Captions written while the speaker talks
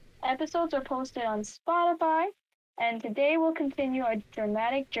episodes are posted on Spotify, and today we'll continue our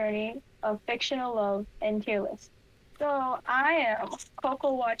dramatic journey of fictional love and tier list. So I am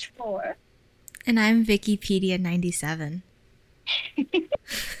Coco Watch 4. And I'm Wikipedia 97.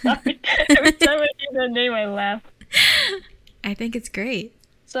 Sorry, every time I hear that name, I laugh. I think it's great.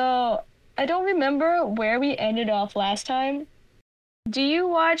 So I don't remember where we ended off last time. Do you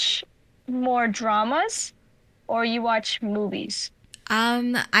watch more dramas or you watch movies?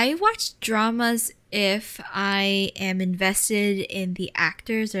 I watch dramas if I am invested in the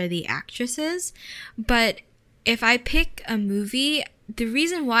actors or the actresses, but if I pick a movie, the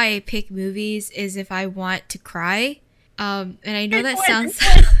reason why I pick movies is if I want to cry. And I know that sounds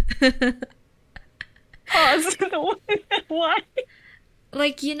Pause. Why?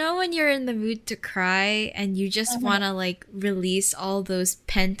 like, you know, when you're in the mood to cry and you just want to like release all those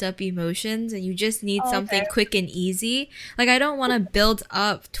pent up emotions and you just need something quick and easy. Like, I don't want to build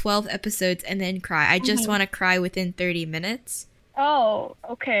up 12 episodes and then cry. I just want to cry within 30 minutes. Oh,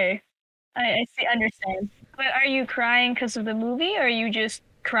 okay. I see, understand. But are you crying because of the movie or are you just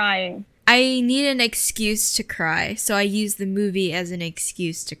crying? I need an excuse to cry, so I use the movie as an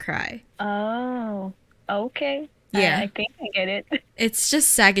excuse to cry. Oh, okay. Yeah. I think I get it. It's just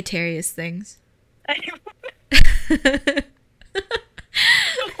Sagittarius things.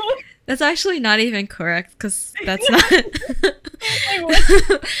 That's actually not even correct because that's not.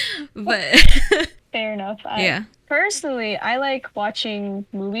 But fair enough. Yeah. Personally, I like watching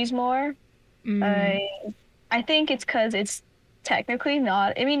movies more. I think it's because it's technically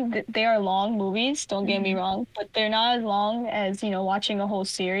not. I mean, they are long movies. Don't get me wrong, but they're not as long as watching a whole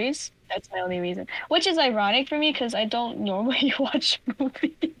series. That's my only reason. Which is ironic for me because I don't normally watch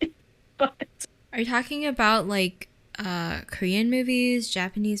movies. But Are you talking about like Korean movies,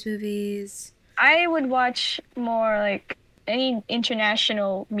 Japanese movies? I would watch more like any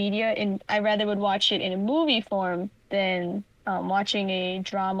international media, and I rather would watch it in a movie form than watching a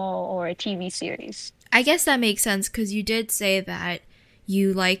drama or a TV series. I guess that makes sense because you did say that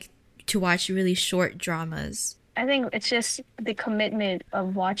you like to watch really short dramas. I think it's just the commitment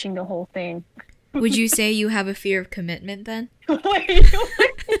of watching the whole thing. Would you say you have a fear of commitment then?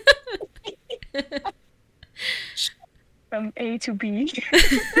 From A to B.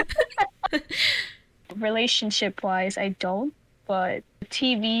 Relationship-wise, I don't, but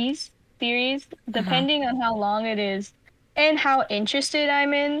TVs, series, depending on how long it is and how interested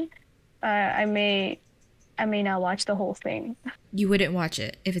I'm in, I may not watch the whole thing. You wouldn't watch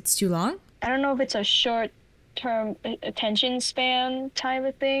it if it's too long? I don't know if it's a short-term attention span type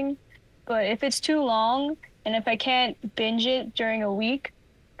of thing, but if it's too long and if I can't binge it during a week,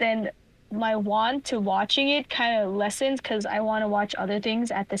 then my want to watching it kind of lessens because I want to watch other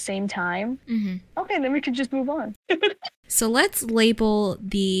things at the same time. Okay, then we could just move on. So let's label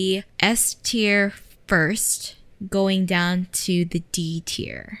the S tier first, going down to the D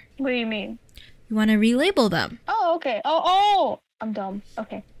tier. What do you mean? You want to relabel them? Oh, okay. Oh, I'm dumb.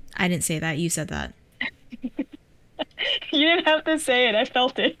 Okay. I didn't say that. You said that. You didn't have to say it. I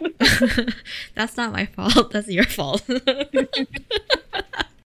felt it. That's not my fault. That's your fault.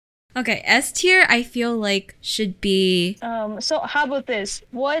 Okay, S tier I feel like should be... So how about this?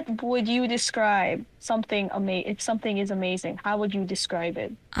 What would you describe something if something is amazing? How would you describe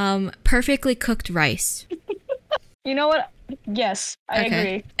it? Perfectly cooked rice. You know what? Yes, I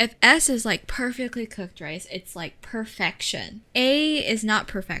agree. If S is like perfectly cooked rice, it's like perfection. A is not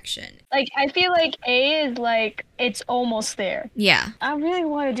perfection. Like, I feel like A is like, it's almost there. Yeah. I really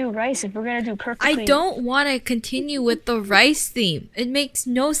want to do rice if we're going to do perfectly. I don't want to continue with the rice theme. It makes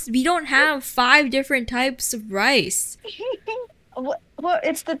no... We don't have 5 different types of rice. Well,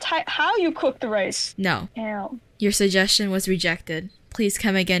 it's the type... How you cook the rice. No. Ew. Your suggestion was rejected. Please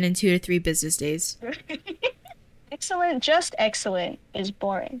come again in 2 to 3 business days. Excellent, just excellent is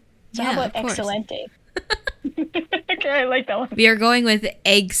boring. So how about excelente? Okay, I like that one. We are going with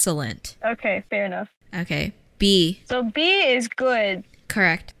excellent. Okay, fair enough. Okay, B. So B is good.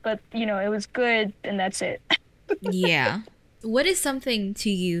 Correct. But, it was good and that's it. Yeah. What is something to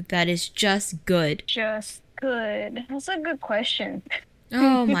you that is just good? Just good. That's a good question.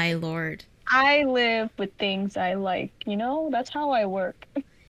 Oh my lord. I live with things I like, That's how I work.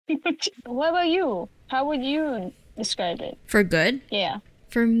 What about you? How would you describe it? For good? Yeah.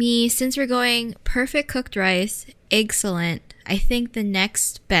 For me, since we're going perfect cooked rice, excellent, I think the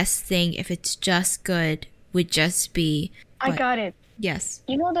next best thing, if it's just good, would just be... I got it. Yes.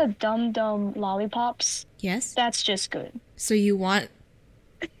 You know the Dum Dum lollipops? Yes. That's just good. So you want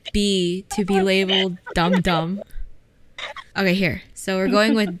B to be labeled Dum Dum. Okay, here. So we're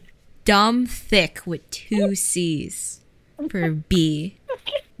going with Dumb Thick with 2 C's for B.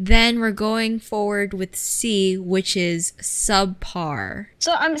 Then we're going forward with C, which is subpar.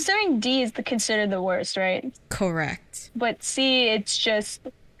 So I'm assuming D is considered the worst, right? Correct. But C, it just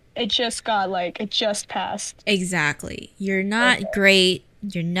got like, it just passed. Exactly. You're not great.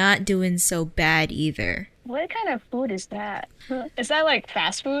 You're not doing so bad either. What kind of food is that? Is that like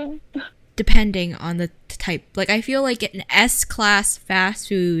fast food? Depending on the type. Like, I feel like an S-class fast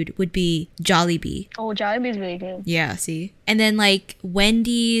food would be Jollibee. Oh, Jollibee's really good. Yeah, see? And then, like,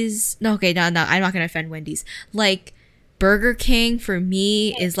 Wendy's... No, okay, no, I'm not going to offend Wendy's. Like, Burger King, for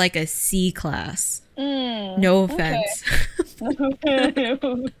me, is like a C-class. No offense. Okay.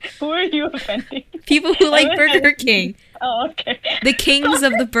 Who are you offending? People who like Burger King. Oh, okay. The kings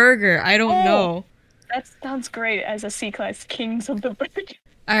of the burger. I don't know. That sounds great as a C-class, kings of the burger.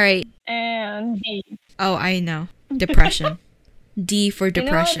 All right. And D. Oh, I know. Depression. D for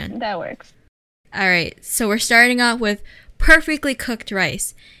depression. You know what? That works. All right. So we're starting off with perfectly cooked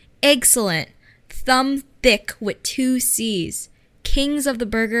rice. Excellent. Thumb thick with 2 C's. Kings of the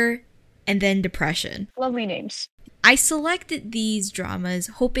burger, and then depression. Lovely names. I selected these dramas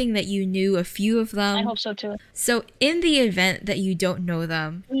hoping that you knew a few of them. I hope so too. So in the event that you don't know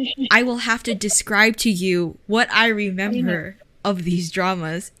them, I will have to describe to you what I remember of these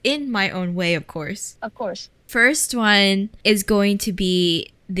dramas in my own way, of course. Of course. First one is going to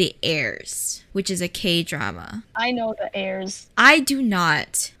be The Heirs, which is a K-drama. I know the heirs. I do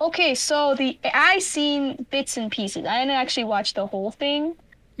not. Okay, so I seen bits and pieces. I didn't actually watch the whole thing,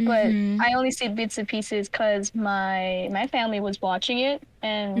 but I only see bits and pieces because my family was watching it,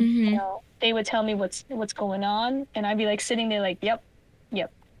 and you know, they would tell me what's going on, and I'd be like sitting there like, yep.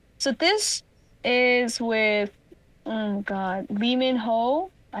 So this is with Lee Min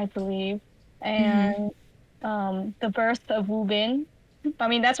Ho, I believe, and the birth of Woo Bin. I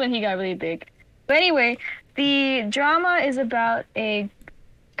mean, that's when he got really big. But anyway, the drama is about a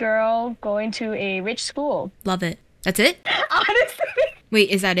girl going to a rich school. Love it. That's it? Honestly. Wait,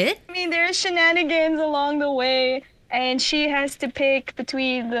 is that it? I mean, there's shenanigans along the way, and she has to pick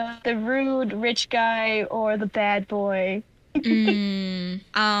between the rude rich guy or the bad boy.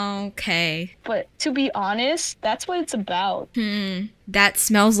 Okay. But to be honest, that's what it's about. That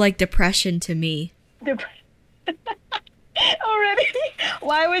smells like depression to me. Already?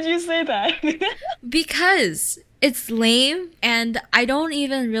 Why would you say that? Because it's lame, and I don't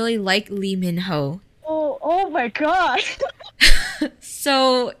even really like Lee Min Ho. Oh my god.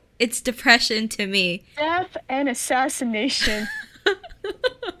 So it's depression to me. Death and assassination.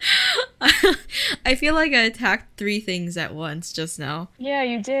 I feel like I attacked 3 things at once just now. Yeah,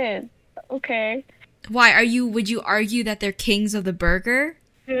 you did. Okay. Why would you argue that they're kings of the burger?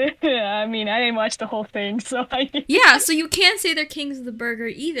 I mean, I didn't watch the whole thing, so Yeah, so you can't say they're kings of the burger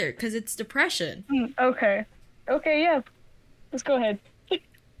either, because it's depression. Okay, yeah. Let's go ahead.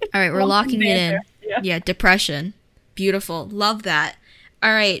 All right, we're locking it in. Yeah, depression. Beautiful. Love that.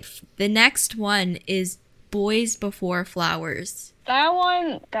 All right, the next one is Boys Before Flowers. That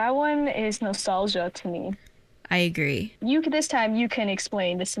one is nostalgia to me. I agree. This time you can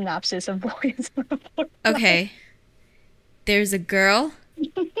explain the synopsis of Boys Before Flowers. Okay. There's a girl,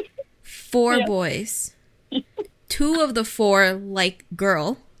 4 boys. 2 of the 4 like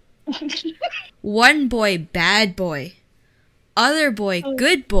girl. 1 boy, bad boy. Other boy,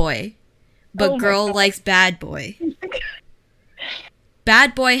 good boy. But girl likes bad boy.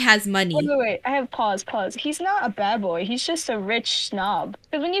 Bad boy has money. Wait. I have pause. He's not a bad boy. He's just a rich snob.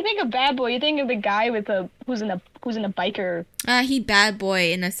 Because when you think of bad boy, you think of the guy with who's in a biker. He bad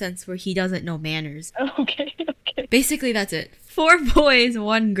boy in a sense where he doesn't know manners. Okay. Basically, that's it. 4 boys,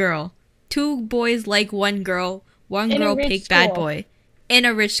 1 girl. 2 boys like 1 girl. 1 girl picked bad boy. In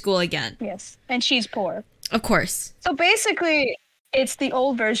a rich school again. Yes, and she's poor. Of course. So basically, it's the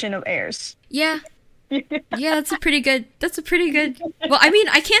old version of Heirs. Yeah. Yeah, that's a pretty good. Well, I mean,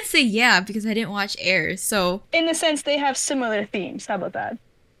 I can't say yeah because I didn't watch Heirs, so. In the sense, they have similar themes. How about that?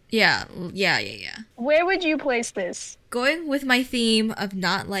 Yeah. Where would you place this? Going with my theme of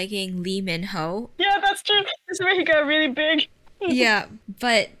not liking Lee Min Ho. Yeah, that's true. This is where he got really big. Yeah,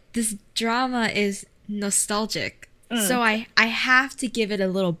 but this drama is nostalgic, so I have to give it a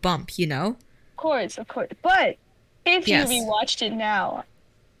little bump, you know? Of course. But if Yes. you rewatched it now,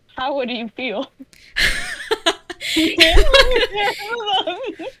 how would you feel?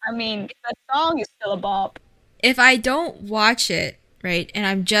 I mean, the song is still a bop. If I don't watch it, right, and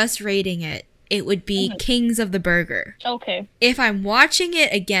I'm just rating it, it would be Kings of the Burger. Okay. If I'm watching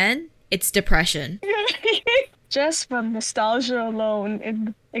it again, it's depression. Just from nostalgia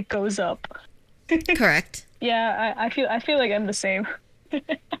alone, it goes up. Correct. Yeah, I feel like I'm the same.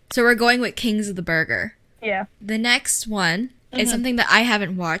 So we're going with Kings of the Burger. Yeah. The next one It's something that I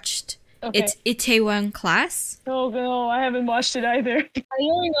haven't watched. Okay. It's Itaewon Class. Oh no, I haven't watched it either. I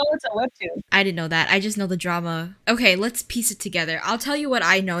only know it's a webtoon. I didn't know that. I just know the drama. Okay, let's piece it together. I'll tell you what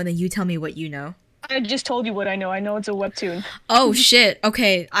I know, and then you tell me what you know. I just told you what I know. I know it's a webtoon. Oh shit.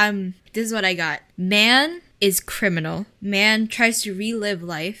 Okay, this is what I got. Man is criminal. Man tries to relive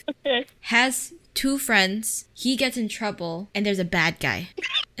life. Okay. Has two friends. He gets in trouble, and there's a bad guy.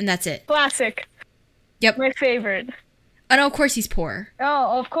 And that's it. Classic. Yep. My favorite. Oh no, of course he's poor.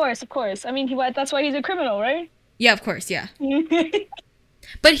 Oh, of course. I mean, that's why he's a criminal, right? Yeah, of course, yeah.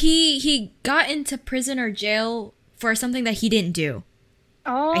 But he got into prison or jail for something that he didn't do.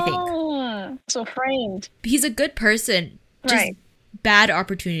 Oh, I think. So framed. He's a good person. Just Right. bad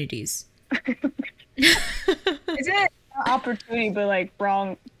opportunities. Is it an opportunity, but like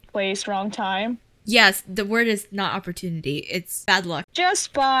wrong place, wrong time? Yes, the word is not opportunity. It's bad luck.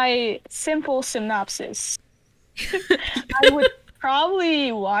 Just by simple synopsis, I would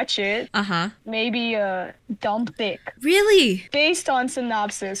probably watch it. Uh-huh. Maybe a dumb thick. Really? Based on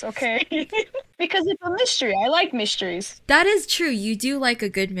synopsis, okay? Because it's a mystery. I like mysteries. That is true. You do like a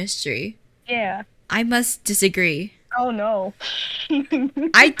good mystery. Yeah. I must disagree. Oh no.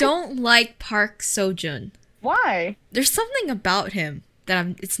 I don't like Park Seo-joon. Why? There's something about him that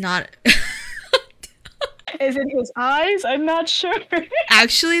it's not... Is it his eyes? I'm not sure.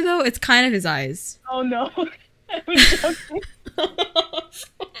 Actually, though, it's kind of his eyes. Oh no. I'm joking.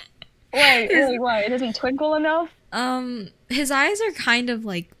 Wait, why? Does he twinkle enough? His eyes are kind of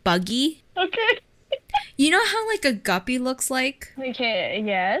like buggy. Okay. You know how like a guppy looks like? Okay,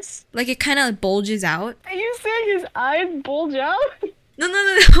 yes. Like it kind of bulges out. Are you saying his eyes bulge out? No.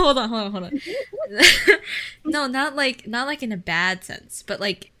 Hold on. No, not like in a bad sense, but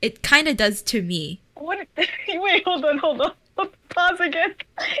like it kind of does to me. What? Wait, hold on. Pause again.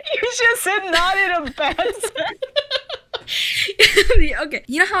 You just said not in a bad sense. Okay.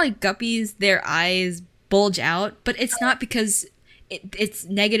 You know how like guppies, their eyes bulge out, but it's not because it's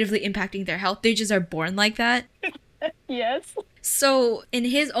negatively impacting their health. They just are born like that. Yes. So in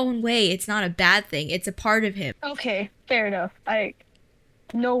his own way, it's not a bad thing. It's a part of him. Okay, fair enough.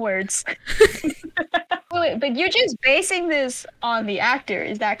 No words. Wait, but you're just basing this on the actor,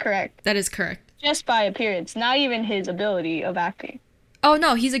 is that correct? That is correct. Just by appearance, not even his ability of acting. Oh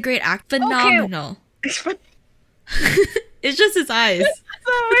no, he's a great actor. Phenomenal. Okay. It's just his eyes.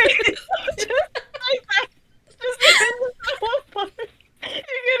 So wait, you're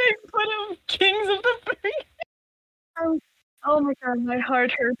gonna put him Kings of the Free? Oh my god, my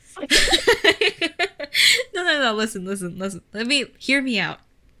heart hurts. No. Listen. Hear me out.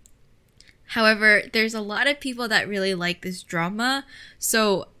 However, there's a lot of people that really like this drama,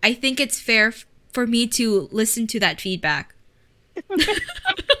 so I think it's fair for me to listen to that feedback.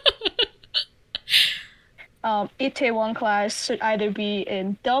 Itaewon Class should either be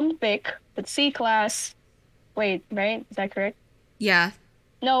in dumb thick, but C class. Wait, right? Is that correct? Yeah.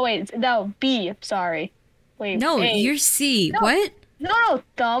 No, wait, no, B. Sorry. Wait. No, A. you're C. No. What? No,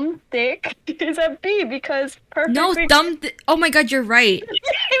 dumb thick is a B because perfect. No, oh my god, you're right.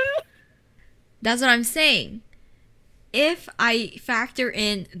 That's what I'm saying. If I factor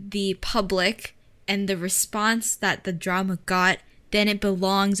in the public and the response that the drama got, then it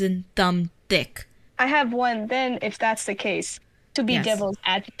belongs in thumb thick. I have one. Then, if that's the case, to be Yes. devil's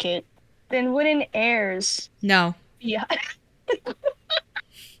advocate, then wouldn't heirs No. be?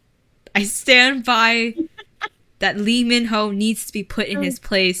 I stand by that Lee Min-ho needs to be put in his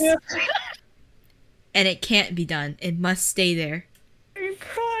place. And it can't be done. It must stay there. I'm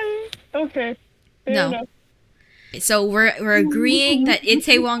crying. Okay. Fair No. enough. So we're agreeing that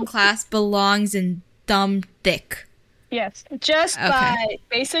Itaewon Class belongs in thumb thick. Yes, just Okay. by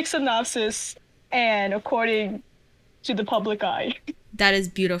basic synopsis and according to the public eye. That is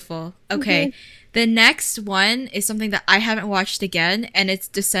beautiful. Okay. The next one is something that I haven't watched again, and it's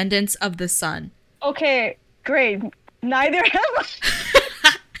Descendants of the Sun. Okay, great. Neither have I.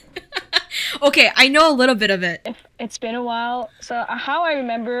 Okay, I know a little bit of it. It's been a while. So how I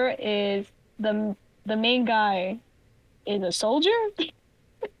remember is the main guy is a soldier,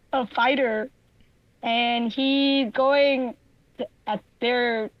 a fighter, and he's going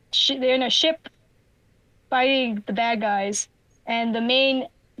they're in a ship fighting the bad guys, and the main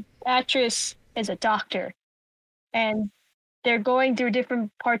actress is a doctor, and they're going through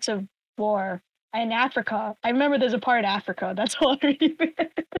different parts of war in Africa. I remember there's a part in Africa. That's all I remember.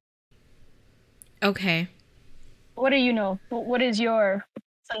 Okay. What do you know? What is your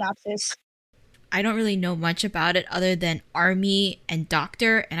synopsis? I don't really know much about it other than army and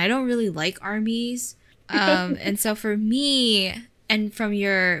doctor, and I don't really like armies. And so for me, and from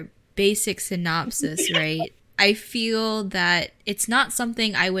your basic synopsis, right, I feel that it's not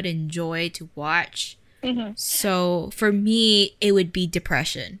something I would enjoy to watch. Mm-hmm. So for me, it would be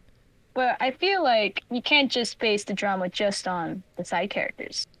depression. But I feel like you can't just base the drama just on the side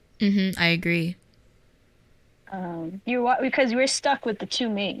characters. I agree. Because we're stuck with the two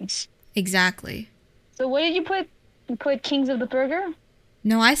mains. Exactly. So what did you put? You put Kings of the Burger?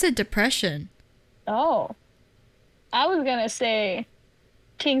 No, I said depression. Oh, I was gonna say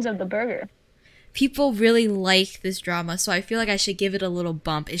Kings of the Burger. People really like this drama, so I feel like I should give it a little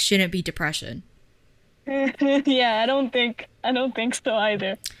bump. It shouldn't be depression. Yeah, I don't think so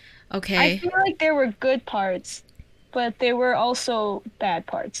either. Okay. I feel like there were good parts, but there were also bad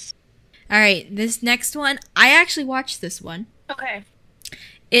parts. All right, this next one, I actually watched this one. Okay.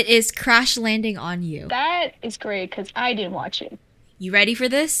 It is Crash Landing on You. That is great because I didn't watch it. You ready for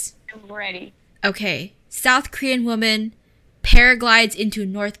this? I'm ready. Okay. South Korean woman paraglides into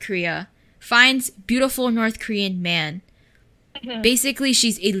North Korea, finds beautiful North Korean man. Basically,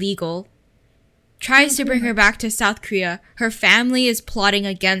 she's illegal. Tries to bring her back to South Korea. Her family is plotting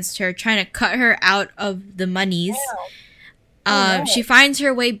against her, trying to cut her out of the monies. Wow. She finds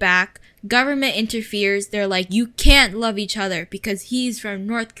her way back. Government interferes. They're like, you can't love each other because he's from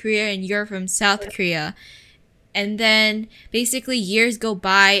North Korea and you're from South Korea. And then basically years go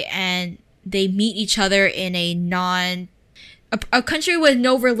by and they meet each other in a country with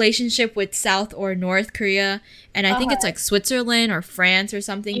no relationship with South or North Korea. And I think it's like Switzerland or France or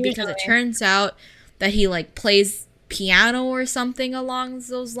something, because it turns out that he like plays piano or something along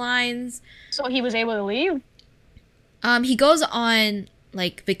those lines. So he was able to leave? He goes on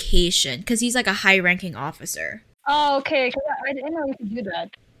like vacation because he's like a high-ranking officer. Oh, okay. 'Cause I didn't know you could do that.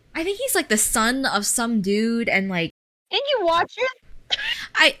 I think he's like the son of some dude, and like. Didn't you watch it?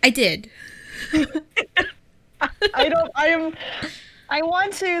 I did.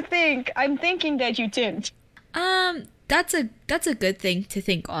 I'm thinking that you didn't. That's a good thing to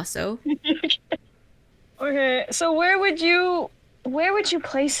think also. Okay, so where would you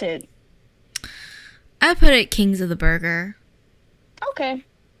place it? I put it Kings of the Burger. Okay.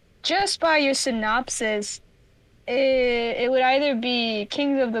 Just by your synopsis, it would either be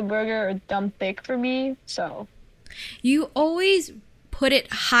Kings of the Burger or Dumb Thick for me, so. You always put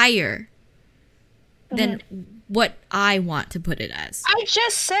it higher than what I want to put it as. I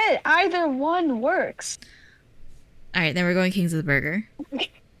just said either one works. Alright, then we're going Kings of the Burger.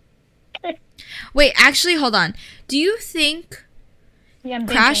 Wait, actually, hold on. Do you think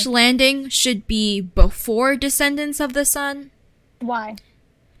Crash Landing should be before Descendants of the Sun? Why?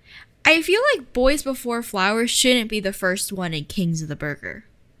 I feel like Boys Before Flowers shouldn't be the first one in Kings of the Burger.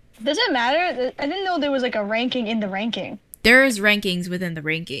 Does it matter? I didn't know there was like a ranking in the ranking. There's rankings within the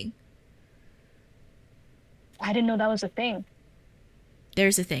ranking. I didn't know that was a thing.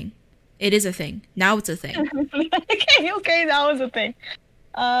 There's a thing. It is a thing. Now it's a thing. okay, that was a thing.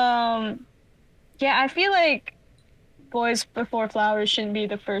 Yeah, I feel like Boys Before Flowers shouldn't be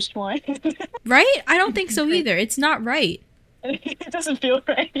the first one. Right? I don't think so either. It's not right. It doesn't feel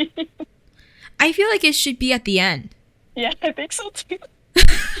right. I feel like it should be at the end. Yeah, I think so too.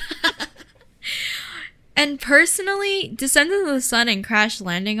 And personally, Descendants of the Sun and Crash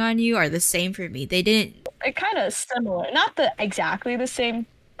Landing on You are the same for me. They didn't... They're kind of similar. Not exactly the same,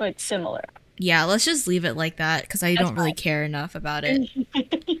 but similar. Yeah, let's just leave it like that because I don't really care enough about it.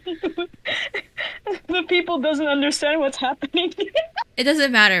 The people doesn't understand what's happening. It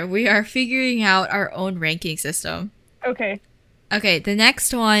doesn't matter. We are figuring out our own ranking system. Okay. Okay, the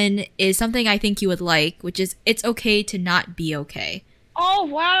next one is something I think you would like, which is It's Okay to Not Be Okay. Oh,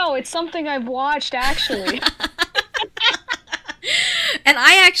 wow. It's something I've watched, actually. And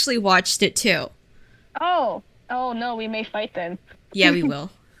I actually watched it too. Oh no, we may fight then. Yeah, we will.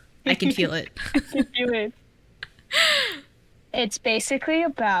 I can feel it. I can feel it. It's basically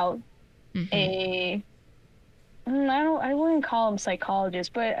about I wouldn't call him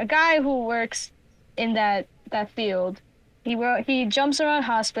psychologist, but a guy who works in that field. He jumps around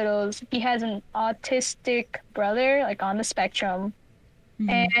hospitals. He has an autistic brother, like on the spectrum,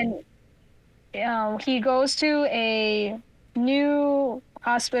 and he goes to a new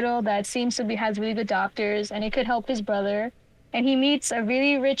hospital that seems to has really good doctors, and it could help his brother. And he meets a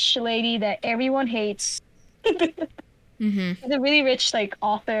really rich lady that everyone hates. He's a really rich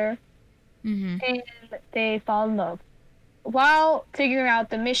author, and they fall in love while figuring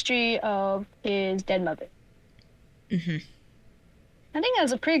out the mystery of his dead mother. I think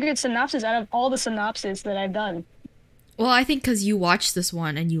that's a pretty good synopsis out of all the synopses that I've done. Well, I think because you watched this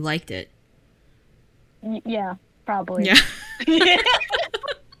one and you liked it. Yeah, probably. Yeah.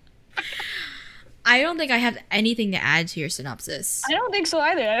 I don't think I have anything to add to your synopsis. I don't think so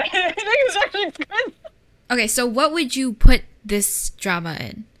either. I think it's actually good. Okay, so what would you put this drama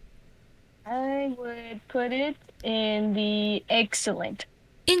in? I would put it in the excellent.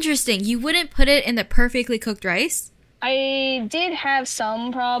 Interesting. You wouldn't put it in the perfectly cooked rice? I did have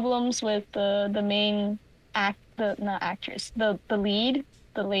some problems with the main the not actress, the lead,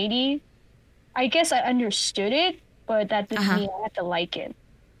 the lady. I guess I understood it, but that didn't mean I had to like it.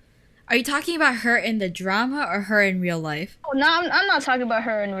 Are you talking about her in the drama or her in real life? Oh, no, I'm not talking about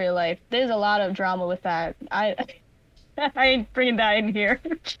her in real life. There's a lot of drama with that. I ain't bringing that in here.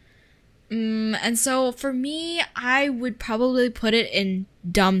 And so for me, I would probably put it in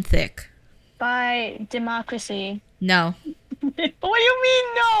dumb thick. By democracy. No. What do you mean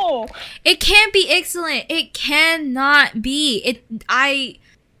no? It can't be excellent. It cannot be.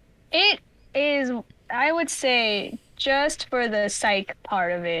 It is, I would say, just for the psych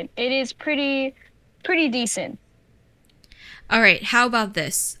part of it, it is pretty decent. All right, how about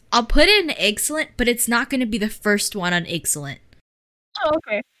this? I'll put it in excellent, but it's not going to be the first one on excellent. Oh,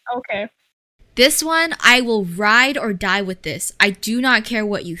 okay. This one, I will ride or die with this. I do not care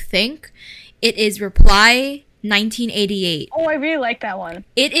what you think. It is Reply 1988. Oh, I really like that one.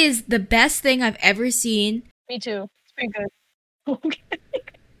 It is the best thing I've ever seen. Me too. It's pretty good. Okay.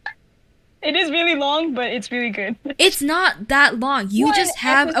 It is really long, but it's really good. It's not that long. You just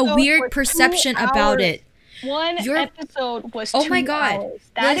have a weird perception about it. One episode was 2 hours. Oh my god.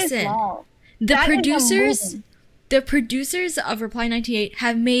 That Listen, is long. The producers of Reply 98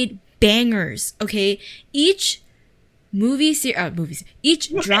 have made bangers, okay? Each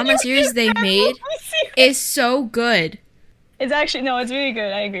each drama series they made is so good. It's actually, no, it's really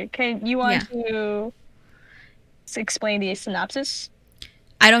good. I agree. Can you want to explain the synopsis?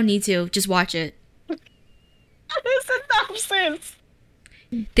 I don't need to. Just watch it. The synopsis.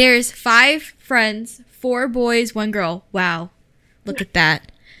 There's 5 friends, 4 boys, 1 girl. Wow. Look at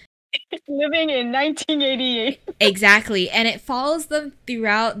that. Living in 1988. Exactly. And it follows them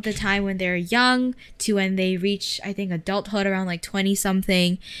throughout the time when they're young to when they reach, I think, adulthood around like 20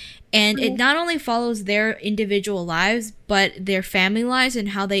 something. And it not only follows their individual lives, but their family lives and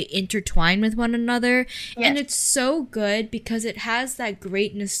how they intertwine with one another. Yes. And it's so good because it has that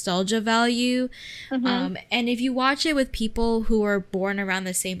great nostalgia value. And if you watch it with people who are born around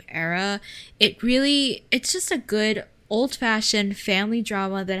the same era, it's just a good old-fashioned family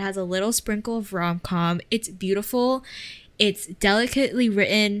drama that has a little sprinkle of rom-com. It's beautiful. It's delicately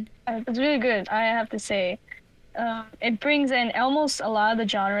written. It's really good, I have to say. It brings in almost a lot of the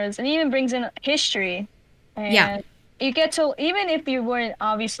genres and even brings in history. And you get to, even if you weren't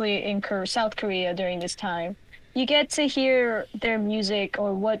obviously in South Korea during this time, you get to hear their music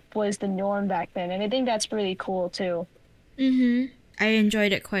or what was the norm back then. And I think that's really cool too. I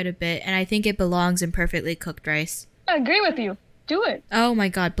enjoyed it quite a bit, and I think it belongs in perfectly cooked rice. I agree with you. Do it. Oh my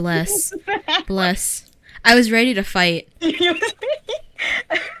god, bless. Bless. I was ready to fight.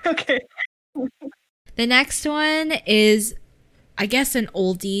 Okay. The next one is, I guess, an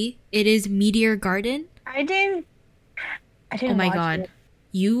oldie. It is Meteor Garden. I didn't oh my god.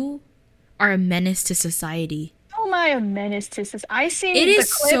 You are a menace to society. Oh my, a menace to society. I seen it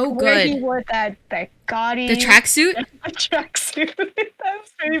is clip so where good. he wore that gaudy... The tracksuit? The tracksuit.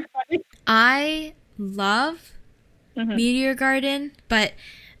 That's pretty funny. I love Meteor Garden, but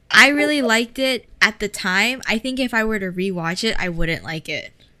I really liked it at the time. I think if I were to rewatch it, I wouldn't like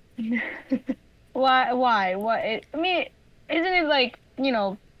it. Why? What? I mean, isn't it like, you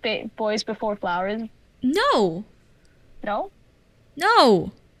know, Boys Before Flowers? No. No?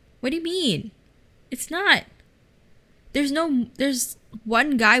 No. What do you mean? It's not. There's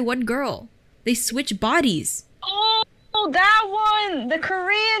one guy, one girl. They switch bodies. Oh, that one! The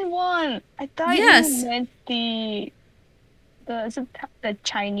Korean one! I thought you meant is it the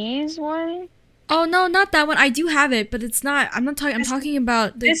Chinese one? Oh, no, not that one. I do have it, but it's not. I'm talking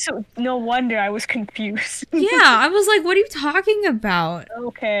about... No wonder I was confused. Yeah, I was like, what are you talking about?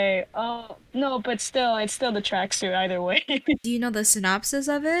 Okay. Oh, no, but still, it's still the tracksuit either way. Do you know the synopsis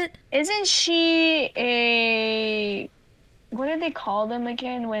of it? Isn't she a... What do they call them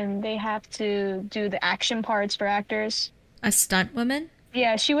again when they have to do the action parts for actors? A stunt woman?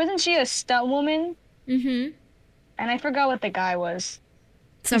 Yeah, wasn't she a stunt woman? Mm-hmm. And I forgot what the guy was.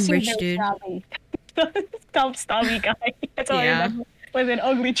 Some rich dude. Snobby guy. That's all I remember. With an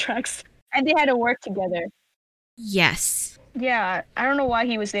ugly tracks. And they had to work together. Yes. Yeah, I don't know why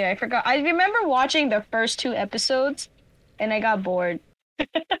he was there. I forgot. I remember watching the first 2 episodes, and I got bored.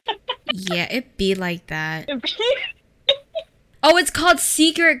 Yeah, it be like that. Oh, it's called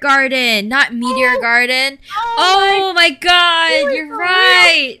Secret Garden, not Meteor Garden. Oh my god, you're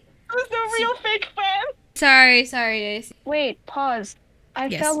right. I was the real fake fan. Sorry. Wait, pause. I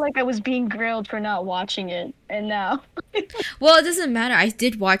felt Yes. like I was being grilled for not watching it, and now. Well, it doesn't matter. I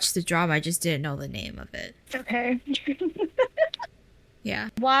did watch the drama. I just didn't know the name of it. Okay. Yeah.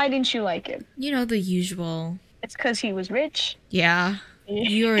 Why didn't you like it? You know, the usual. It's because he was rich. Yeah.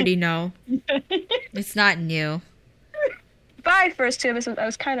 You already know. It's not new. By first 2 episodes, I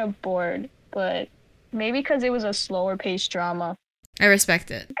was kind of bored, but maybe because it was a slower paced drama. I respect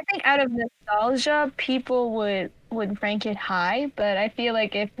it. I think out of nostalgia, people would rank it high, but I feel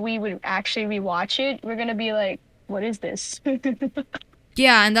like if we would actually rewatch it, we're gonna be like, what is this?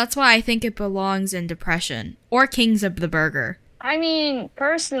 Yeah, and that's why I think it belongs in Depression. Or Kings of the Burger. I mean,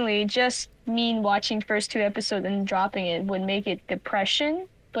 personally, just me watching first 2 episodes and dropping it would make it depression.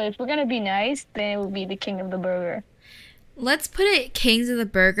 But if we're gonna be nice, then it would be the King of the Burger. Let's put it Kings of the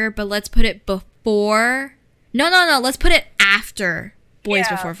Burger, but let's put it before... No. Let's put it after Boys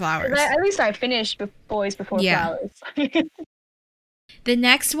Before Flowers. At least I finished Boys Before Flowers. The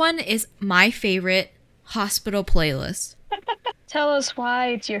next one is my favorite, Hospital Playlist. Tell us why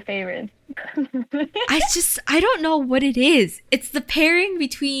it's your favorite. I don't know what it is. It's the pairing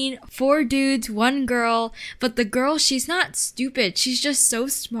between 4 dudes, 1 girl, but the girl, she's not stupid. She's just so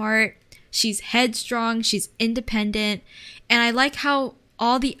smart. She's headstrong. She's independent. And I like how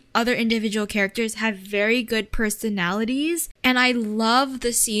all the other individual characters have very good personalities. And I love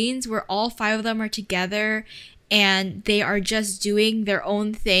the scenes where all 5 of them are together and they are just doing their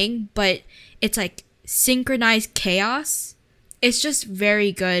own thing, but it's like synchronized chaos. It's just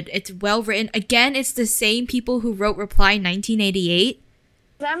very good. It's well written. Again, it's the same people who wrote Reply 1988.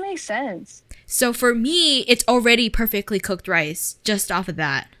 That makes sense. So for me, it's already perfectly cooked rice just off of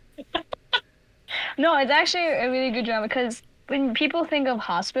that. No, it's actually a really good drama because when people think of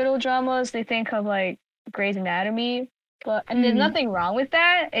hospital dramas, they think of like Grey's Anatomy. And there's nothing wrong with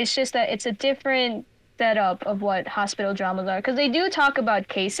that. It's just that it's a different setup of what hospital dramas are. Because they do talk about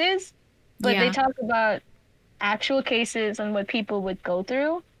cases, but they talk about actual cases and what people would go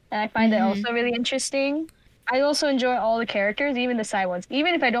through, and I find that also really interesting. I also enjoy all the characters, even the side ones.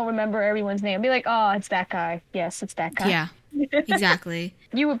 Even if I don't remember everyone's name, I'll be like, oh, it's that guy. Yes, it's that guy. Yeah, exactly.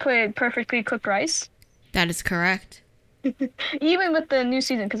 You would put Perfectly Cooked Rice? That is correct. Even with the new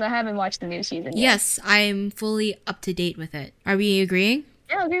season, because I haven't watched the new season yet. Yes, I'm fully up to date with it. Are we agreeing?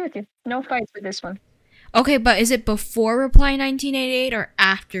 Yeah, I agree with you. No fights with this one. Okay, but is it before Reply 1988 or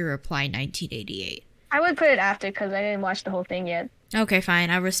after Reply 1988? I would put it after because I didn't watch the whole thing yet. Okay, fine.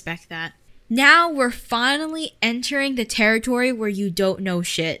 I respect that. Now we're finally entering the territory where you don't know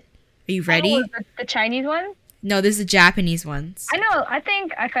shit. Are you ready? Oh, the Chinese one? No, this is the Japanese ones. I know. I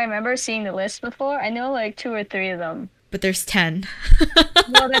think if I remember seeing the list before, I know like 2 or 3 of them. But there's 10.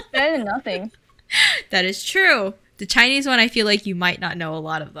 Well, that's better than nothing. That is true. The Chinese one, I feel like you might not know a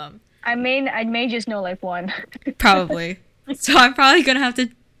lot of them. I may just know like 1. Probably. So I'm probably going to have to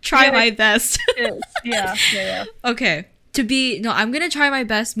try my best. Yeah. Okay. I'm going to try my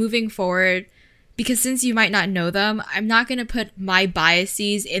best moving forward because since you might not know them, I'm not going to put my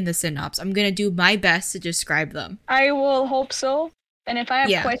biases in the synopsis. I'm going to do my best to describe them. I will hope so. And if I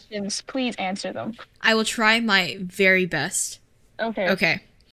have questions, please answer them. I will try my very best. Okay.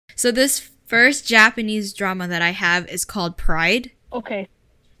 So this first Japanese drama that I have is called Pride. Okay.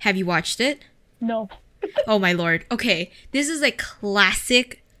 Have you watched it? No. Oh my lord. Okay. This is a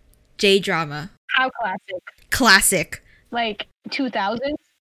classic J-drama. How classic? Classic. Like 2000?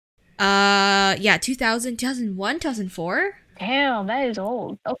 Yeah, 2000, 2001, 2004? Damn, that is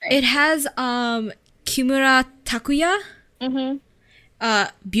old. Okay. It has Kimura Takuya.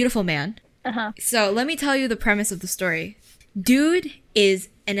 Beautiful man. Uh-huh. So let me tell you the premise of the story. Dude is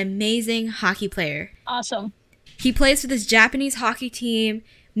an amazing hockey player. Awesome. He plays for this Japanese hockey team,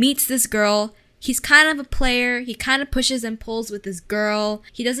 meets this girl. He's kind of a player. He kind of pushes and pulls with this girl.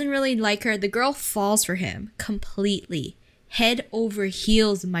 He doesn't really like her. The girl falls for him completely. Head over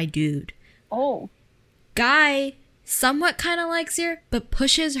heels, my dude. Oh. Guy somewhat kind of likes her, but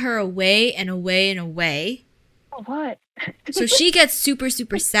pushes her away and away and away. Oh, what? So she gets super,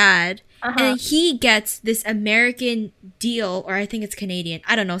 super sad. And he gets this American deal, or I think it's Canadian.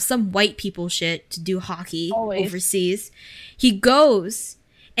 I don't know, some white people shit to do hockey overseas. He goes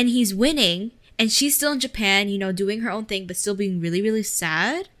and he's winning. And she's still in Japan, doing her own thing, but still being really, really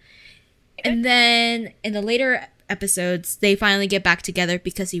sad. And then in the later episodes, they finally get back together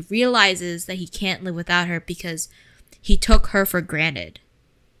because he realizes that he can't live without her because he took her for granted.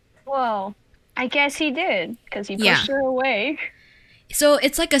 Well, I guess he did because he pushed her away. So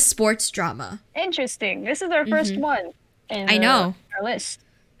it's like a sports drama. Interesting. This is our first one in our list.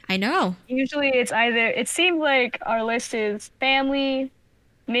 I know. Usually it seems like our list is family,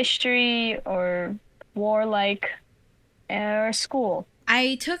 mystery, or warlike, or school.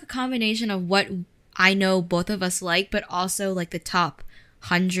 I took a combination of what I know both of us like, but also like the top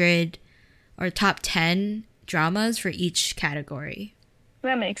 100 or top 10 dramas for each category.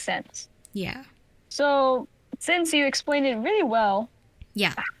 That makes sense. Yeah. So, since you explained it really well,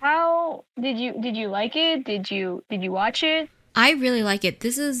 Yeah. how did you like it? Did you watch it? I really like it.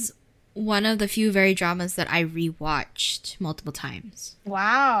 This is one of the few very dramas that I rewatched multiple times.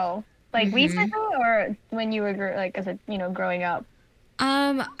 Wow. Like Mhm. recently or when you were like as a, growing up?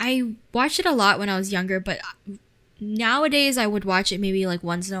 I watched it a lot when I was younger, but nowadays I would watch it maybe like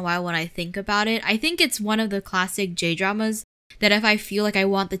once in a while when I think about it. I think it's one of the classic J-dramas that if I feel like I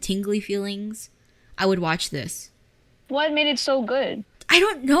want the tingly feelings, I would watch this. What made it so good? I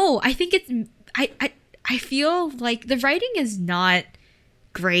don't know. I think it's I feel like the writing is not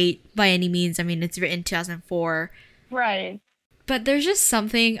great by any means. I mean, it's written in 2004. Right. But there's just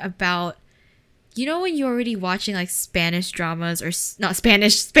something about, you know, when you're already watching like Spanish dramas or not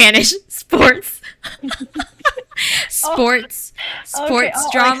Spanish sports, sports Okay.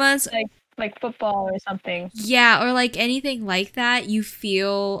 dramas. Like football or something. Yeah, or like anything like that, you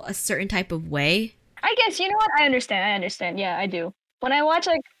feel a certain type of way. I guess you know what? I understand. Yeah, I do. When I watch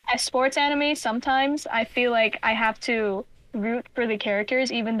like a sports anime, sometimes I feel like I have to root for the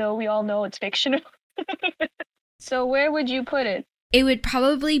characters, even though we all know it's fictional. So where would you put it? It would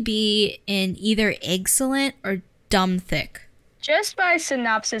probably be in either excellent or dumb thick. Just by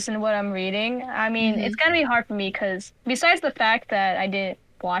synopsis and what I'm reading, I mean, it's gonna be hard for me because besides the fact that I didn't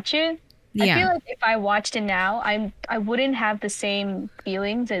watch it, I feel like if I watched it now, I wouldn't have the same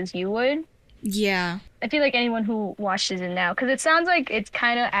feelings as you would. Yeah. I feel like anyone who watches it now, because it sounds like it's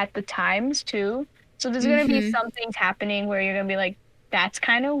kind of at the times too. So there's gonna be some things happening where you're gonna be like, that's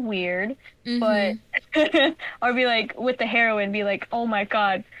kind of weird, but or be like with the heroine, be like, oh my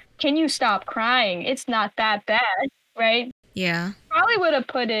god, can you stop crying? It's not that bad, right? Yeah. Probably would have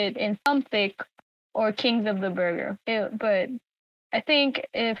put it in Some Thick or Kings of the Burger, but I think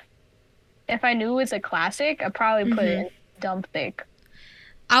if I knew it's a classic, I'd probably put it in Dumb Thick.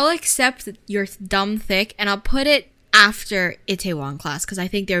 I'll accept your dumb thick and I'll put it after Itaewon Class because I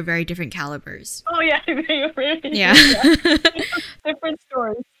think they're very different calibers. Oh yeah, Yeah. Different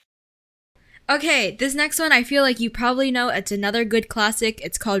stories. Okay, this next one I feel like you probably know. It's another good classic.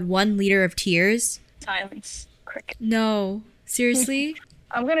 It's called 1 Liter of Tears. Silence. Cricket. No. Seriously?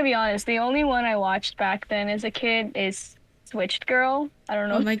 I'm gonna be honest, the only one I watched back then as a kid is Switched Girl. I don't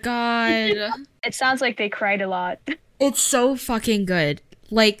know. Oh my god. It sounds like they cried a lot. It's so fucking good.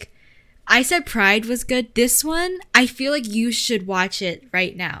 Like, I said Pride was good. This one, I feel like you should watch it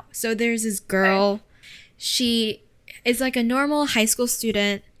right now. So there's this girl. Okay. She is like a normal high school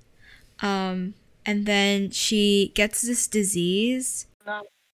student. And then she gets this disease.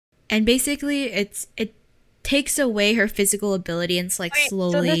 And basically it takes away her physical ability and it's like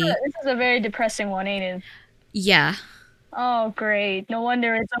slowly. So this is a very depressing one, ain't it? Yeah. Oh, great. No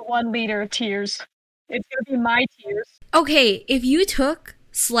wonder it's a 1 liter of tears. It's gonna be my tears. Okay, if you took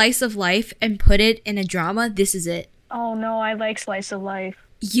Slice of Life and put it in a drama, this is it. Oh no, I like Slice of Life.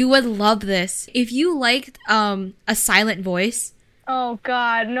 You would love this. If you liked A Silent Voice. Oh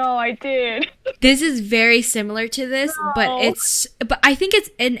god, no, I did. This is very similar to this, no. but I think it's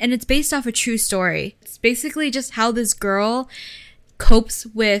and it's based off a true story. It's basically just how this girl copes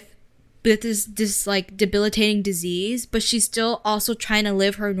with this like debilitating disease, but she's still also trying to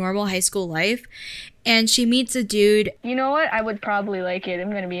live her normal high school life. And she meets a dude. You know what? I would probably like it.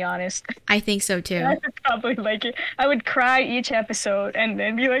 I'm gonna be honest. I think so too. I would probably like it. I would cry each episode and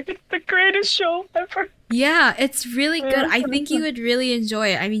then be like, it's the greatest show ever. Yeah, it's really good. I think you would really enjoy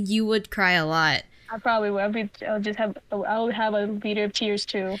it. I mean, you would cry a lot. I probably would. I'll have a liter of tears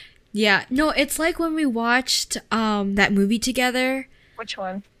too. Yeah. No, it's like when we watched that movie together. Which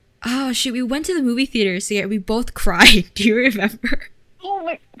one? Oh shoot, we went to the movie theaters together. We both cried. Do you remember? Oh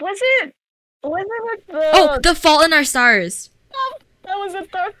my, was it with the The Fault in Our Stars? Oh, that was the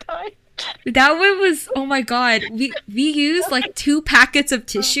third time. That one was, oh my god. We used like 2 packets of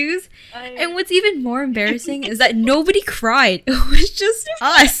tissues. And what's even more embarrassing is that nobody cried. It was just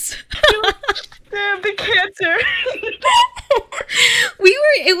us. Damn, the cancer.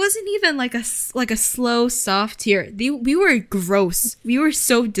 It wasn't even like a slow, soft tear. We were gross. We were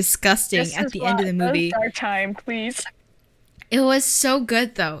so disgusting at the end of the movie. That was our time, please. It was so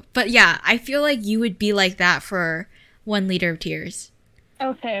good though. But yeah, I feel like you would be like that for 1 liter of tears.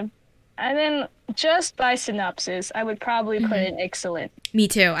 Okay. And then just by synopsis, I would probably put it in excellent. Me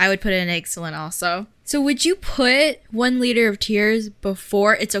too. I would put it in excellent also. So would you put 1 liter of tears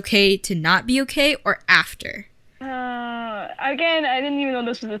before It's Okay to Not Be Okay or after? Again, I didn't even know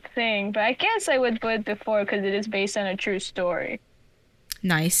this was a thing, but I guess I would put it before because it is based on a true story.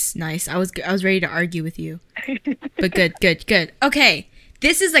 Nice, nice. I was ready to argue with you. But good, good, good. Okay.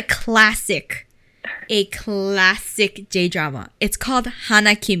 This is a classic J-drama. It's called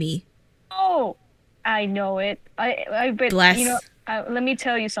Hanakimi. Oh, I know it. I bet, Bless. let me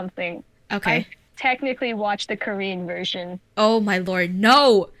tell you something. Okay. I technically watched the Korean version. Oh my lord.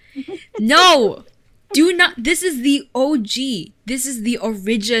 No. No. Do not. This is the OG. This is the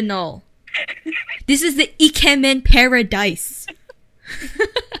original. This is the Ikemen paradise.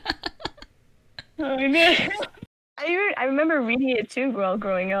 I mean, I remember reading it too,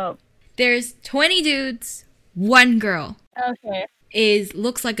 growing up. There's 20 dudes, one girl Okay.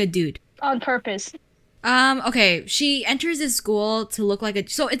 looks like a dude. On purpose. Okay, she enters this school to look like a,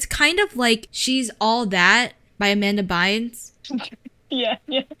 so it's kind of like She's All That by Amanda Bynes, Yeah,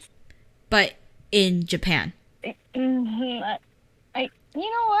 yeah. but in Japan. Mhm. You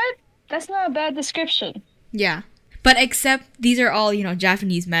know what? That's not a bad description. Yeah. But except these are all,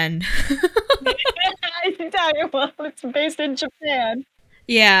 Japanese men. Well, it's based in Japan.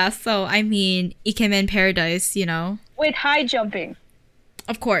 Yeah, so I mean, Ikemen paradise, With high jumping.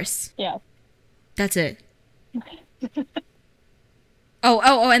 Of course. Yeah. That's it.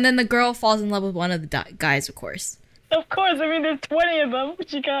 Oh, and then the girl falls in love with one of the guys, of course. Of course, I mean, there's 20 of them,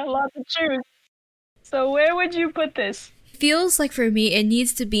 but you got a lot to choose. So where would you put this? Feels like for me, it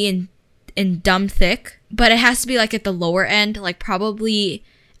needs to be in dumb thick, but it has to be like at the lower end, like probably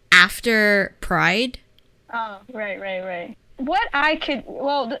after Pride. Oh, right. What I could,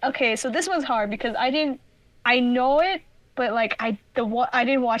 well, okay, so this one's hard because I know it, but like I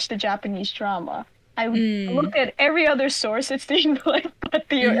didn't watch the Japanese drama. I looked at every other source it seemed like, but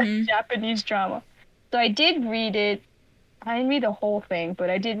the Japanese drama. So I did read it. I didn't read the whole thing, but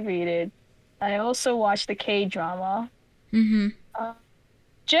I did read it. I also watched the K-drama.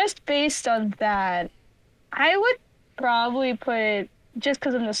 Just based on that, I would probably put it, just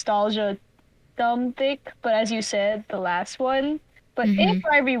because of nostalgia, dumb thick, but as you said, the last one. But if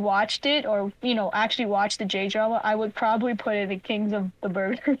I rewatched it, or, actually watched the J-drama, I would probably put it in Kings of the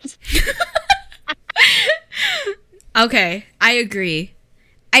Burgers. Okay, I agree.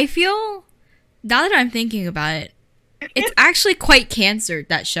 I feel, now that I'm thinking about it, it's actually quite cancered,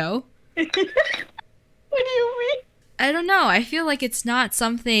 that show. What do you mean? I don't know. I feel like it's not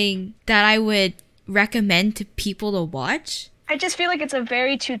something that I would recommend to people to watch. I just feel like it's a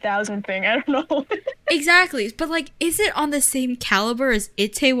very 2000 thing. I don't know. Exactly. But, like, is it on the same caliber as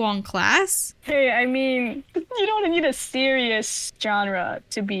Itaewon Class? Hey, I mean, you don't need a serious genre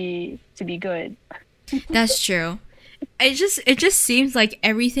to be good. That's true. It just seems like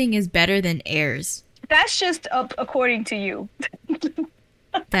everything is better than Airs. That's just up according to you.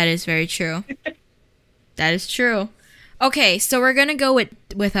 That is very true. That is true. Okay, so we're gonna go with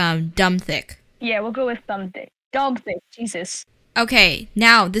dumb thick. Yeah, we'll go with something. Dog thick, Jesus. Okay,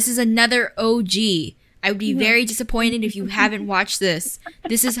 now this is another OG. I would be very disappointed if you haven't watched this.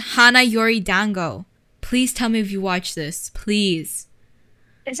 This is Hana Yori Dango. Please tell me if you watch this, please.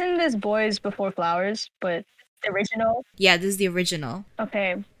 Isn't this Boys Before Flowers, but the original? Yeah, this is the original.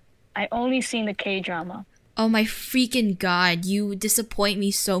 Okay, I only seen the K-drama. Oh my freaking god, you disappoint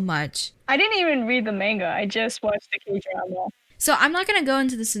me so much. I didn't even read the manga. I just watched the K-drama. So I'm not gonna go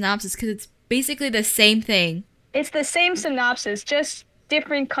into the synopsis because it's basically the same thing. It's the same synopsis, just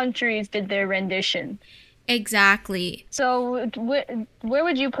different countries did their rendition. Exactly. So where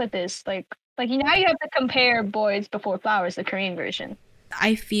would you put this? Like now you have to compare Boys Before Flowers, the Korean version.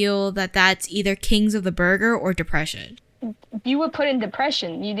 I feel that that's either Kings of the Burger or Depression. You would put in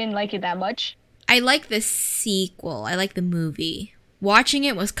Depression. You didn't like it that much? I like the sequel. I like the movie. Watching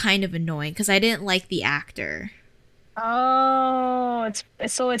it was kind of annoying because I didn't like the actor. Oh,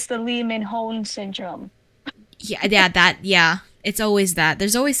 it's the Lee Min-ho syndrome. Yeah. It's always that.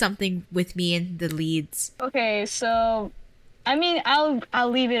 There's always something with me in the leads. Okay, so I mean, I'll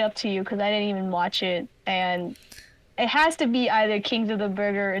leave it up to you because I didn't even watch it, and it has to be either Kings of the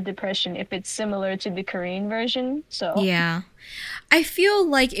Burger or Depression if it's similar to the Korean version. So yeah, I feel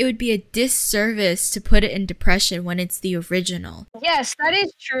like it would be a disservice to put it in Depression when it's the original. Yes, that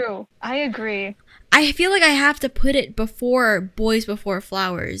is true. I agree. I feel like I have to put it before Boys Before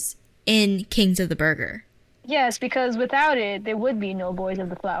Flowers in Kings of the Burger. Yes, because without it, there would be no Boys of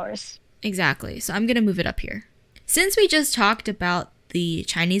the Flowers. Exactly. So I'm gonna move it up here. Since we just talked about the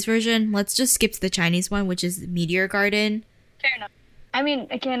Chinese version, let's just skip to the Chinese one, which is Meteor Garden. Fair enough. I mean,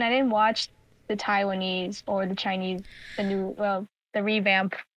 again, I didn't watch the Taiwanese or the Chinese, the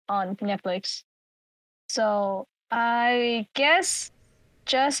revamp on Netflix. So I guess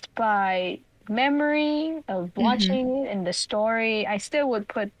just by memory of watching it and the story, I still would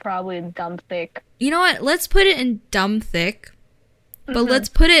put probably Dumb Thick. You know what? Let's put it in Dumb Thick. but let's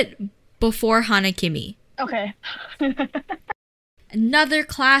put it before Hanakimi. Okay. Another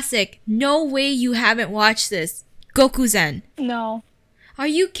classic. No way you haven't watched this. Gokuzen. No. Are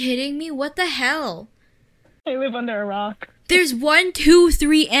you kidding me? What the hell? I live under a rock. There's 1, 2,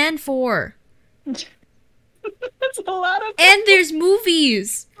 3, and 4. That's a lot of. And there's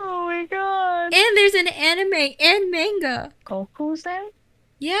movies. Oh my god. And there's an anime and manga. Gokuzen?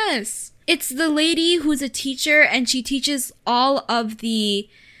 Yes. It's the lady who's a teacher and she teaches all of the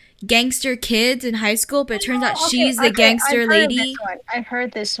gangster kids in high school, but it turns out she's the gangster lady. I've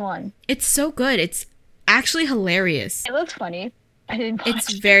heard this one. It's so good. It's actually hilarious. It looks funny. I didn't watch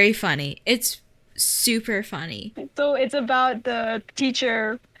It's very funny. It's super funny. So it's about the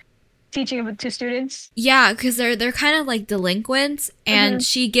teacher teaching it to students? Yeah, because they're kind of like delinquents, and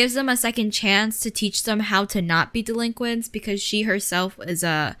she gives them a second chance to teach them how to not be delinquents because she herself is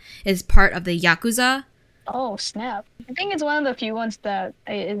part of the Yakuza. Oh, snap. I think it's one of the few ones that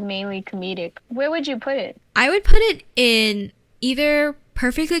is mainly comedic. Where would you put it? I would put it in either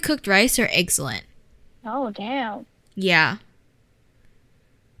Perfectly Cooked Rice or Excellent. Oh, damn. Yeah.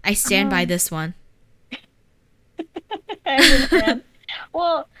 I stand by this one. I understand.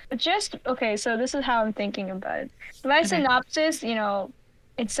 Well, okay, so this is how I'm thinking about it. My synopsis,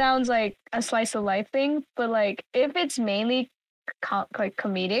 it sounds like a slice of life thing, but like if it's mainly like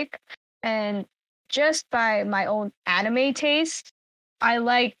comedic, and just by my own anime taste, I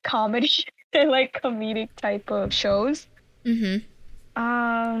like comedy. I like comedic type of shows. I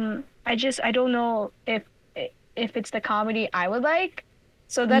don't know if it's the comedy I would like.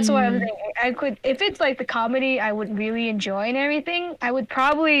 So that's what I'm thinking. If it's like the comedy I would really enjoy and everything, I would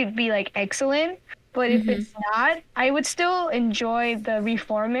probably be like excellent. But if it's not, I would still enjoy the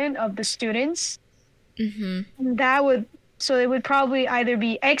reformment of the students. So it would probably either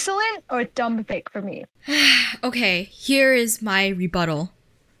be excellent or dumb pick for me. Okay, here is my rebuttal.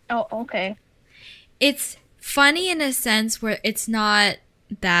 Oh, okay. It's funny in a sense where it's not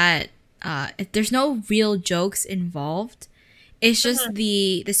that there's no real jokes involved. It's just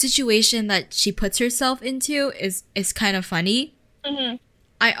the situation that she puts herself into is kind of funny.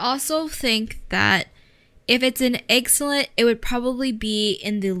 I also think that if it's an excellent, it would probably be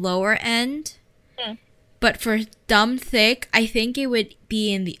in the lower end. But for dumb thick, I think it would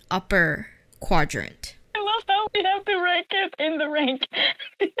be in the upper quadrant. I love how we have to rank it in the rank.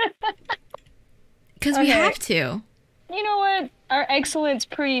 Because we have to. You know what? Our excellent's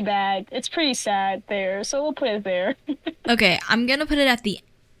pretty bad. It's pretty sad there, so we'll put it there. Okay, I'm gonna put it at the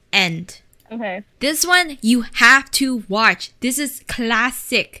end. Okay. This one you have to watch. This is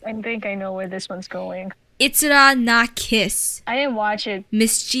classic. I think I know where this one's going. Itsura na Kiss. I didn't watch it.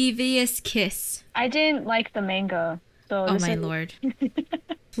 Mischievous Kiss. I didn't like the manga. So oh my lord.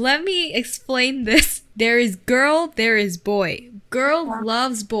 Let me explain this. There is girl, there is boy. Girl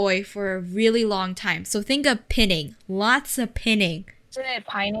loves boy for a really long time. So think of pinning. Lots of pinning. Isn't it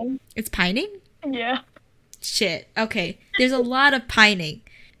pining? It's pining? Yeah. Shit. Okay. There's a lot of pining.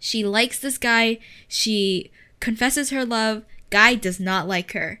 She likes this guy. She confesses her love. Guy does not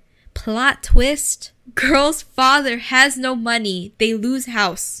like her. Plot twist. Girl's father has no money. They lose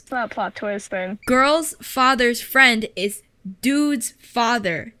house. It's not a plot twist then. Girl's father's friend is dude's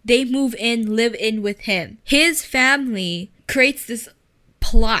father. They move in, live in with him. His family creates this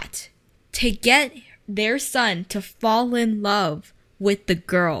plot to get their son to fall in love with the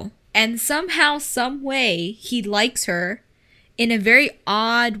girl. And somehow, some way, he likes her in a very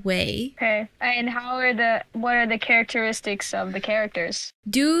odd way. Okay. And what are the characteristics of the characters?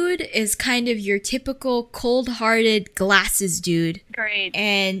 Dude is kind of your typical cold-hearted glasses dude. Great.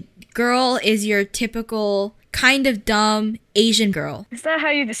 And girl is your typical kind of dumb Asian girl. Is that how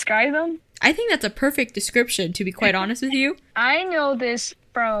you describe them? I think that's a perfect description, to be quite honest with you. I know this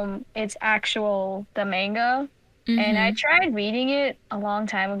from the manga. And I tried reading it a long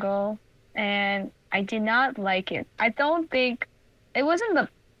time ago, and I did not like it. I don't think it wasn't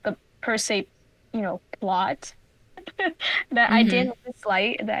the per se, plot that I didn't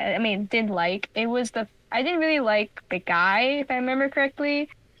dislike. Didn't like. It was I didn't really like the guy, if I remember correctly,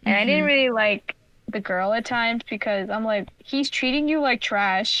 and I didn't really like the girl at times because I'm like, he's treating you like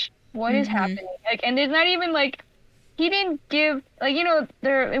trash. What is happening? And it's not even like. He didn't give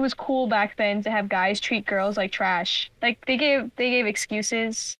it was cool back then to have guys treat girls like trash. Like they gave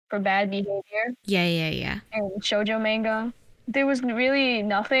excuses for bad behavior. Yeah. And shoujo manga, there was really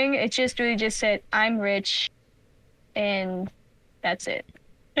nothing. It just really just said I'm rich, and that's it.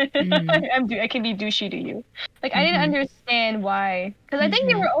 Mm. I can be douchey to you. Like I didn't Mm-hmm. understand why, because I think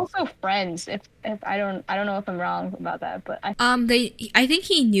they Mm-hmm. were also friends. If I don't know if I'm wrong about that, but I think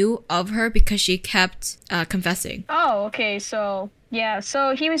he knew of her because she kept confessing. oh, okay, so yeah,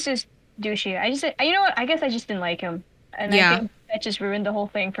 so he was just douchey. You know what? I guess I just didn't like him, and I Yeah, think that just ruined the whole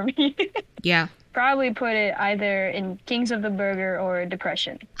thing for me. yeah. Probably put it either in Kings of the Burger or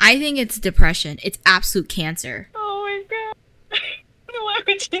Depression. I think it's depression. It's absolute cancer. Oh my god! Why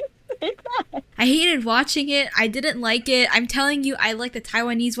would you say that? I hated watching it. I didn't like it. I'm telling you, I like the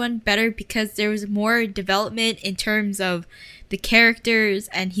Taiwanese one better because there was more development in terms of the characters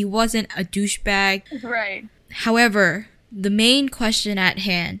and he wasn't a douchebag. Right. However, the main question at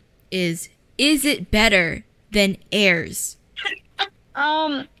hand is it better than Heirs?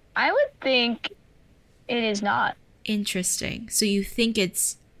 I would think it is not. Interesting. So you think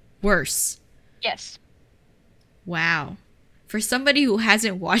it's worse? Yes. Wow. For somebody who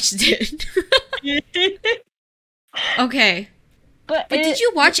hasn't watched it. Okay. But Did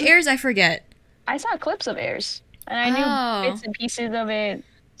you watch Heirs? I forget. I saw clips of Airs, and I knew bits and pieces of it.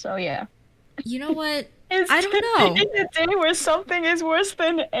 So yeah. You know what? Is I don't know. today a day where something is worse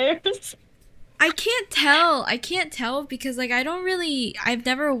than Airs? I can't tell. I can't tell because like I've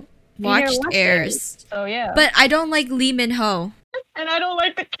never watched Heirs. So yeah. But I don't like Lee Min Ho. And I don't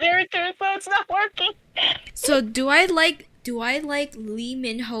like the character, so it's not working. So do I like Lee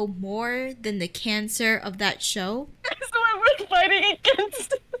Min Ho more than the cancer of that show? So we're fighting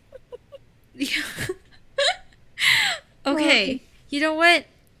against. Okay. You know what?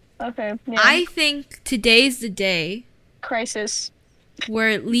 Okay. Yeah. I think today's the day Crisis.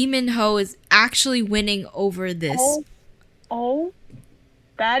 where Lee Min Ho is actually winning over this. Oh,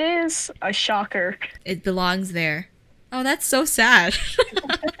 that is a shocker. It belongs there. Oh, that's so sad.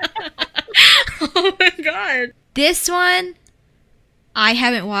 Oh my god. This one, I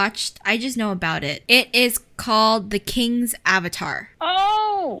haven't watched. I just know about it. It is called The King's Avatar.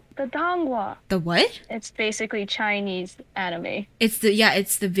 Oh, the Donghua. The what? It's basically Chinese anime. It's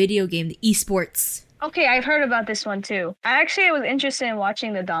the video game, the esports. Okay, I've heard about this one too. I was interested in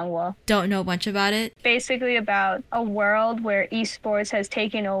watching the Donghua. Don't know much about it. Basically about a world where esports has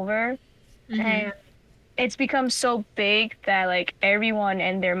taken over, and it's become so big that like everyone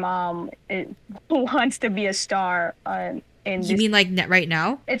and their mom wants to be a star. You mean like right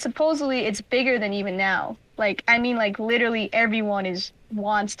now? It's supposedly it's bigger than even now. Like I mean, like literally everyone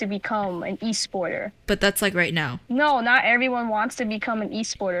wants to become an esporter. But that's like right now. No, not everyone wants to become an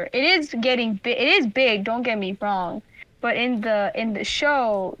esporter. It is getting big. It is big. Don't get me wrong, but in the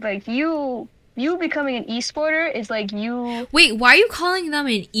show, like you becoming an esporter is like you. Wait, why are you calling them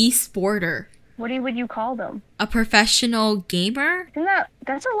an esporter? What would you call them? A professional gamer? Isn't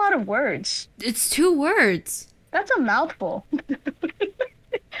that's a lot of words. It's 2 words. That's a mouthful. Is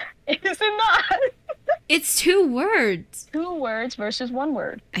it not? It's 2 words. 2 words versus 1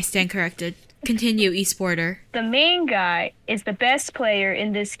 word. I stand corrected. Continue, esporter. The main guy is the best player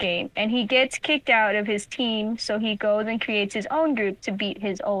in this game, and he gets kicked out of his team, so he goes and creates his own group to beat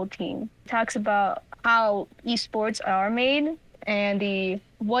his old team. He talks about how esports are made and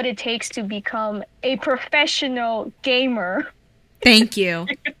what it takes to become a professional gamer. Thank you.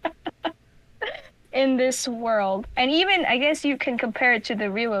 In this world. And even I guess you can compare it to the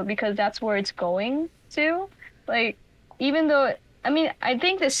real world because that's where it's going to. Like even though I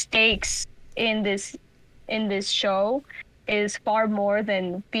think the stakes in this show is far more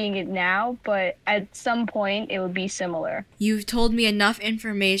than being it now, but at some point it would be similar. You've told me enough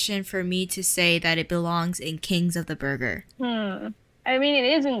information for me to say that it belongs in Kings of the Burger. I mean,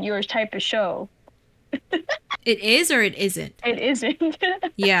 it isn't your type of show. It is or it isn't? It isn't.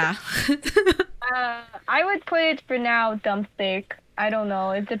 Yeah. I would put it for now dumb thick. I don't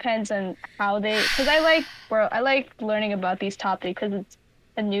know. It depends on how because I like learning about these topics because it's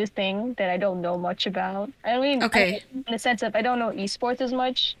a new thing that I don't know much about. I mean, okay. In the sense of I don't know esports as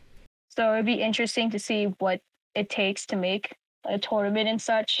much, so it'd be interesting to see what it takes to make a tournament and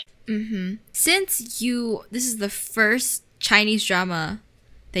such. Since this is the first Chinese drama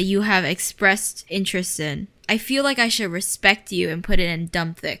that you have expressed interest in, I feel like I should respect you and put it in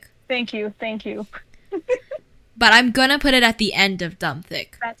dumb thick. Thank you. But I'm gonna put it at the end of dumb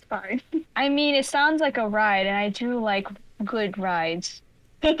thick. That's fine. I mean, it sounds like a ride, and I do like good rides.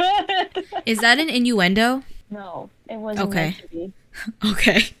 Is that an innuendo? No, it wasn't meant to be.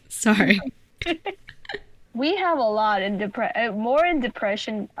 Okay, sorry. We have a lot in more in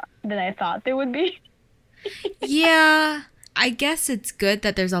depression than I thought there would be. Yeah, I guess it's good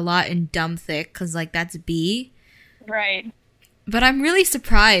that there's a lot in dumb thick, because like that's B. Right. But I'm really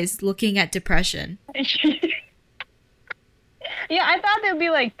surprised looking at depression. Yeah, I thought there'd be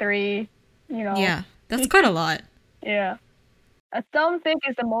like 3, you know. Yeah, that's quite a lot. Yeah. Some think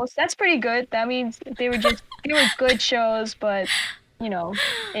is the most. That's pretty good. That means they were good shows, but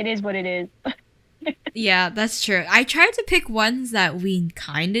it is what it is. Yeah, that's true. I tried to pick ones that we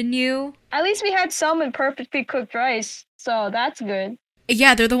kind of knew. At least we had some in perfectly cooked rice, so that's good.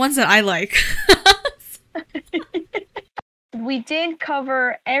 Yeah, they're the ones that I like. We didn't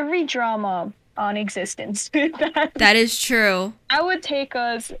cover every drama on existence. That is true. That would take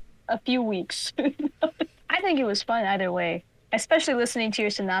us a few weeks. I think it was fun either way, especially listening to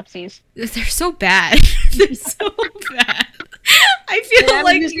your synopses. They're so bad. They're so bad. I feel I'm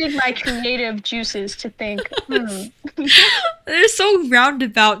like using my creative juices to think. They're so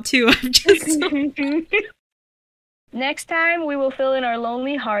roundabout too. I'm just so... Next time, we will fill in our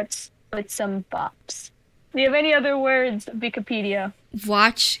lonely hearts with some bops. Do you have any other words, Wikipedia?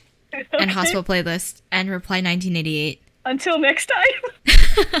 Watch and Hospital Playlist and Reply 1988. Until next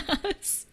time.